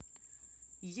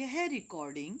यह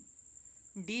recording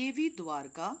DAV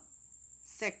Dwarka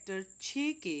sector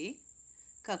 6 के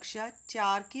कक्षा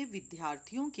 4 के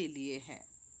विद्यार्थियों के लिए है।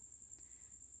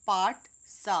 पाठ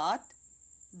 7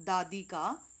 दादी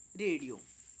का रेडियो।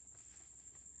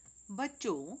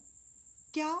 बच्चों,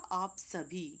 क्या आप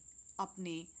सभी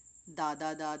अपने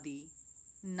दादा दादी,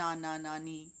 नाना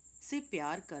नानी से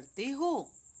प्यार करते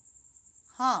हो?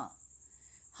 हाँ,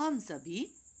 हम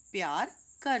सभी प्यार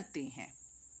करते हैं।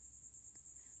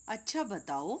 अच्छा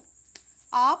बताओ,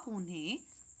 आप उन्हें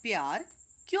प्यार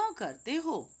क्यों करते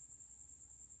हो?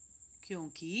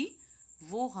 क्योंकि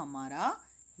वो हमारा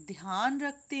ध्यान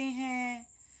रखते हैं,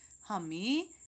 हमें